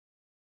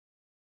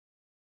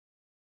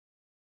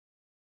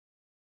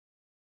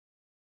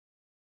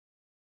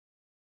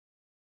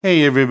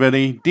Hey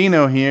everybody,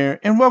 Dino here,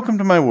 and welcome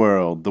to my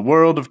world, the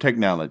world of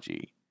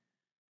technology.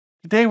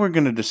 Today we're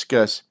going to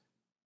discuss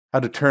how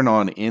to turn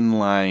on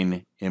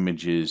inline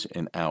images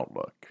in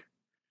Outlook.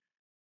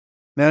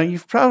 Now,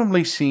 you've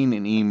probably seen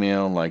an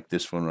email like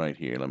this one right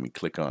here. Let me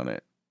click on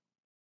it,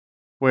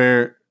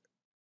 where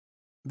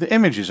the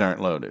images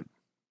aren't loaded.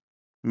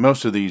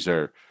 Most of these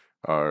are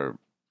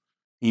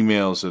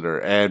emails that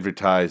are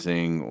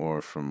advertising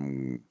or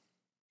from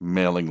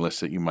mailing lists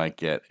that you might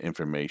get,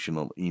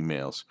 informational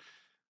emails.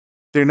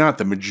 They're not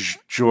the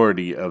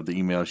majority of the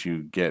emails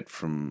you get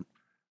from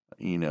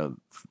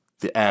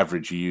the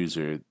average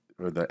user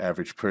or the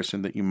average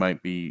person that you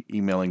might be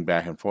emailing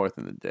back and forth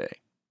in the day.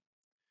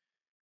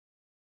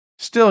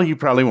 Still, you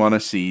probably want to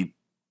see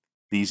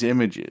these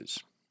images.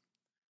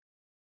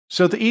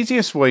 So the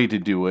easiest way to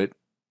do it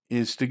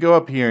is to go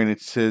up here, and it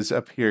says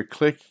up here,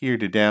 click here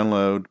to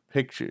download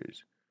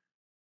pictures.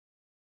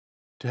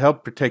 To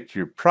help protect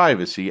your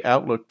privacy,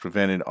 Outlook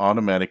prevented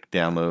automatic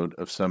download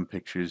of some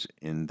pictures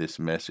in this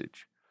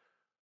message.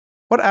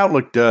 What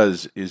Outlook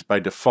does is, by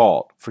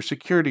default, for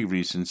security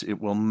reasons,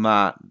 it will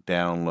not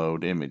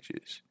download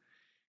images.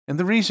 And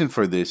the reason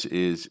for this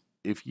is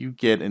if you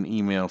get an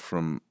email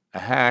from a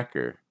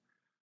hacker,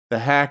 the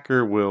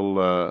hacker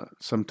will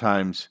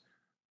sometimes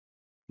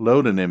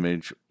load an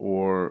image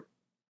or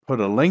put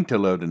a link to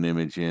load an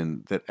image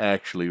in that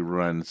actually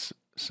runs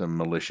some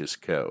malicious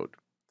code.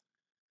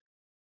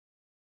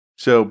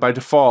 So by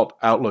default,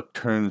 Outlook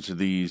turns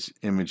these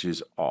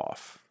images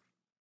off.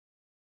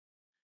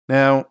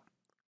 Now,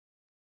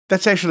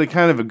 that's actually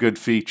kind of a good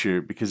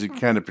feature because it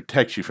kind of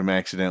protects you from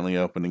accidentally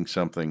opening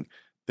something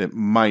that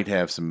might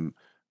have some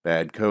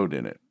bad code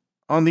in it.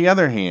 On the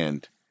other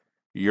hand,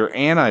 your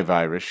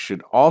antivirus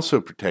should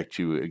also protect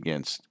you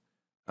against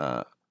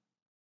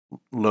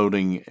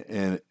loading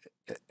an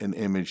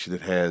image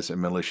that has a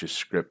malicious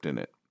script in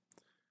it.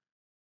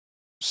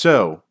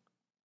 So,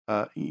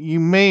 you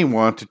may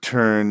want to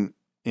turn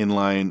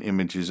inline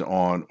images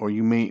on, or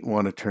you may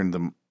want to turn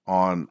them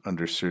on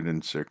under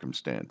certain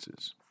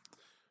circumstances.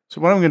 So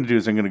what I'm going to do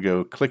is I'm going to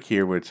go click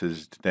here where it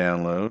says to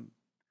download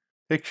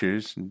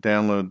pictures and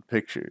download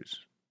pictures.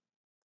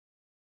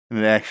 And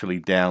it actually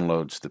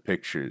downloads the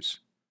pictures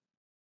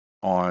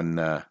on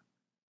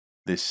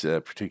this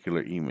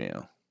particular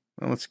email.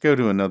 Well, let's go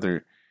to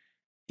another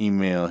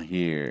email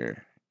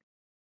here.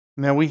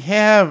 Now we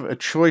have a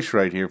choice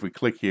right here. If we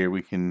click here,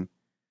 we can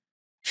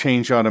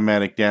change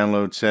automatic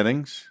download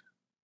settings.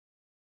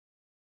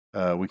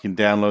 We can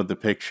download the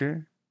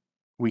picture.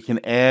 We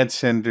can add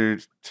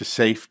senders to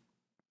safe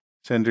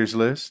senders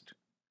list.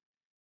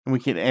 And we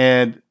can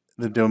add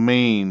the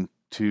domain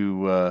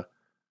to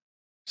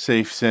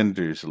safe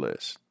senders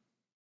list.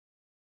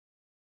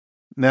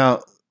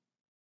 Now,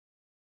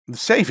 the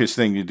safest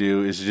thing to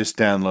do is just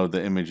download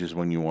the images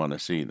when you want to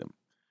see them.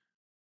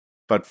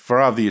 But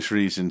for obvious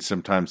reasons,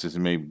 sometimes this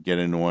may get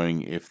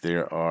annoying if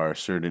there are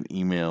certain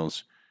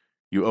emails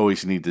you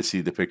always need to see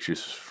the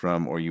pictures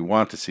from, or you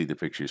want to see the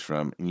pictures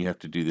from, and you have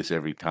to do this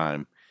every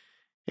time.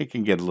 It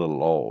can get a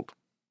little old.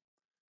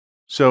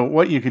 So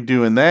what you could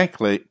do in that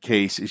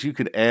case is you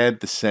could add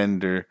the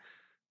sender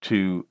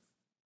to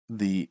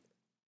the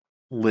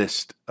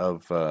list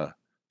of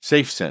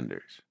safe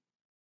senders.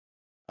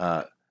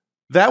 That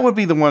would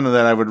be the one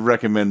that I would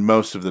recommend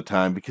most of the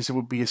time because it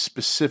would be a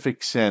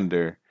specific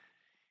sender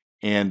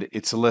and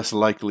it's less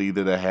likely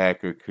that a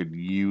hacker could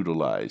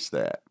utilize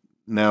that.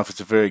 Now, if it's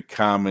a very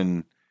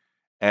common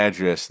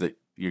address that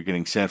you're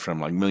getting sent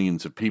from, like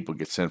millions of people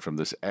get sent from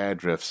this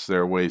address,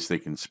 there are ways they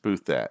can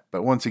spoof that.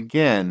 But once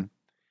again,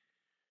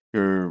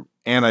 your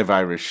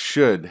antivirus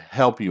should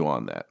help you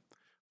on that.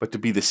 But to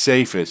be the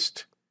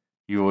safest,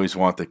 you always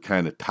want the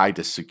kind of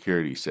tightest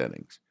security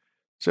settings.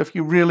 So if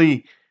you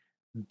really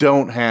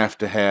don't have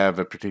to have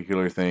a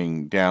particular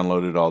thing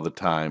downloaded all the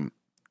time,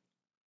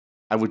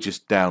 I would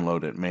just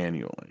download it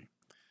manually.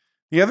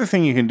 The other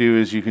thing you can do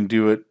is you can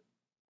do it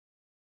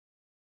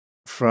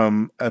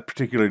from a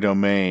particular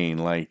domain,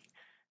 like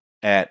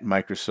at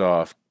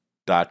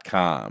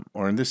Microsoft.com,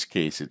 or in this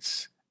case,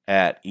 it's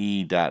at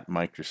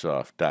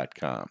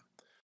e.microsoft.com.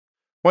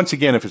 Once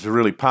again, if it's a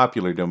really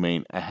popular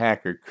domain, a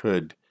hacker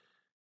could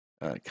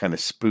kind of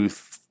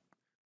spoof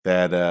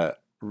that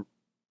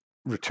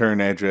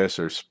return address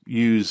or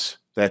use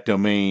that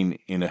domain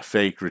in a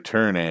fake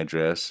return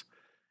address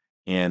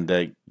and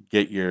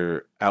get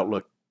your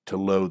Outlook to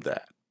load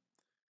that.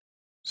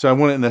 So I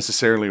wouldn't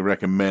necessarily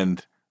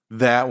recommend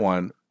that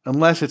one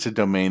unless it's a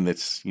domain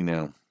that's,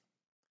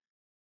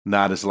 not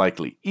as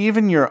likely.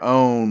 Even your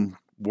own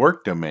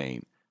work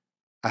domain,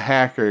 a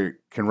hacker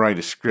can write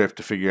a script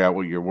to figure out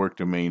what your work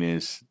domain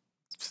is.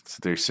 So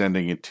they're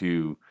sending it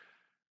to,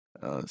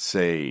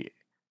 say,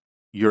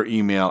 your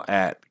email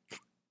at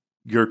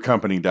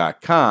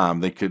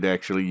yourcompany.com. They could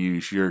actually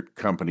use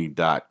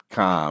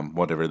yourcompany.com,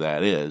 whatever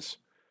that is,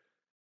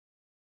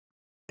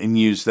 and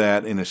use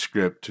that in a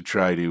script to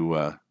try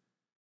to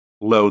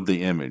load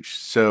the image.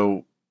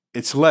 So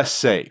it's less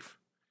safe.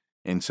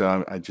 And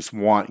so I just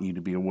want you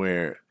to be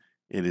aware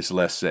it is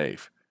less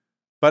safe.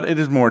 But it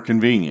is more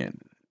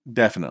convenient,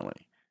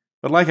 definitely.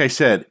 But like I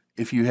said,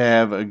 if you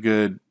have a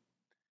good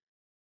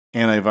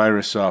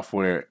antivirus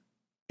software,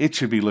 it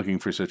should be looking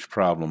for such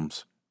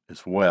problems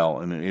as well,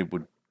 and it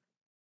would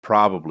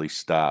probably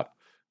stop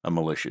a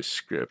malicious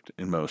script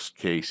in most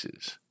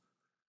cases.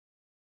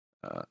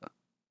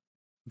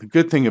 The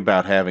good thing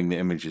about having the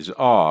images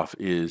off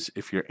is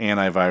if your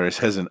antivirus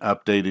hasn't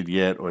updated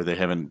yet, or they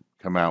haven't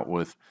come out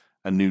with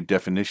a new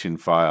definition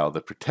file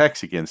that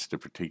protects against a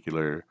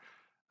particular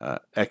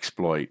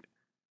exploit,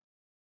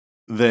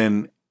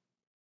 then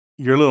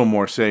you're a little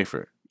more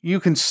safer. You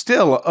can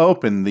still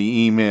open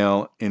the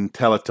email and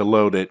tell it to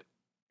load it,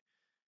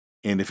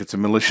 and if it's a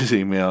malicious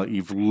email,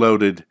 you've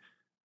loaded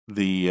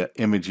the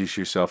images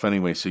yourself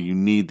anyway, so you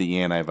need the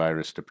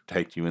antivirus to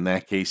protect you in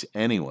that case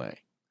anyway.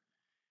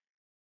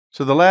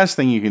 So the last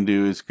thing you can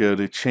do is go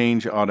to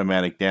Change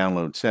Automatic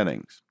Download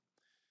Settings.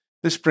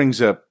 This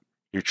brings up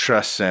your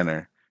Trust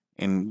Center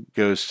and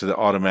goes to the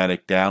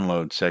automatic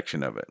download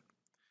section of it.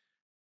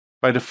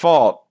 By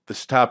default,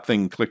 this top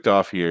thing clicked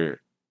off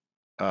here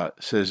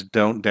says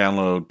don't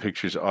download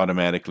pictures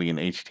automatically in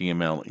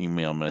HTML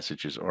email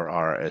messages or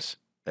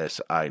RSS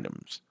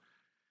items.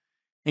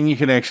 And you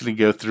can actually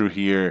go through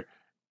here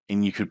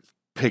and you could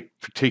pick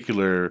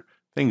particular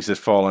things that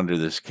fall under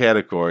this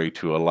category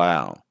to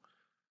allow.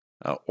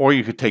 Or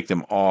you could take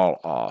them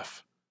all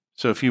off.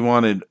 So if you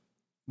wanted,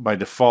 by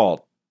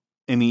default,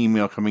 any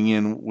email coming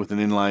in with an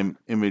inline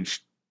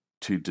image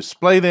to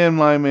display the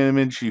inline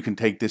image, you can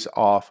take this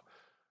off.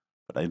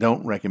 But I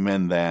don't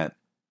recommend that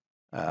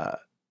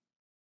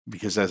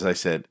because, as I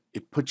said,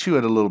 it puts you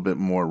at a little bit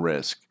more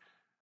risk.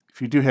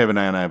 If you do have an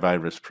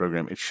antivirus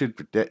program, it should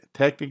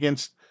protect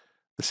against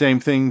the same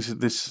things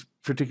this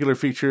particular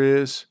feature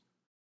is.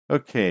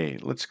 Okay,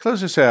 let's close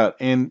this out.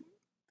 And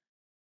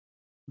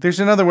there's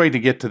another way to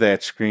get to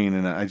that screen,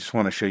 and I just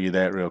want to show you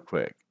that real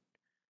quick.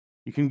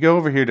 You can go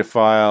over here to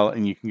File,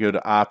 and you can go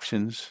to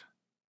Options,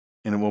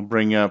 and it will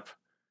bring up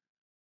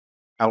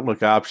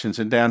Outlook Options,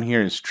 and down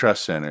here is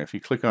Trust Center. If you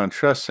click on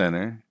Trust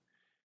Center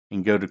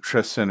and go to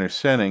Trust Center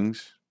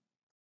Settings,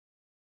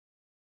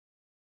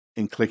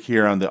 and click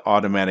here on the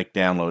Automatic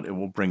Download, it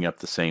will bring up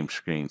the same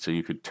screen, so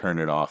you could turn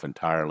it off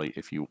entirely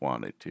if you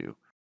wanted to,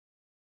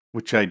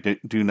 which I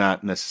do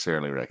not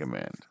necessarily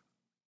recommend.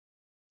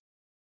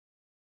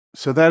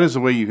 So that is the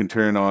way you can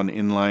turn on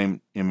inline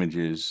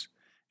images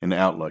in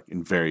Outlook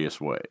in various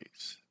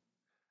ways.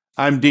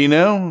 I'm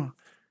Dino,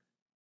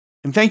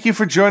 and thank you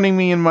for joining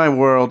me in my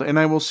world, and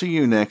I will see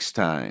you next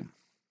time.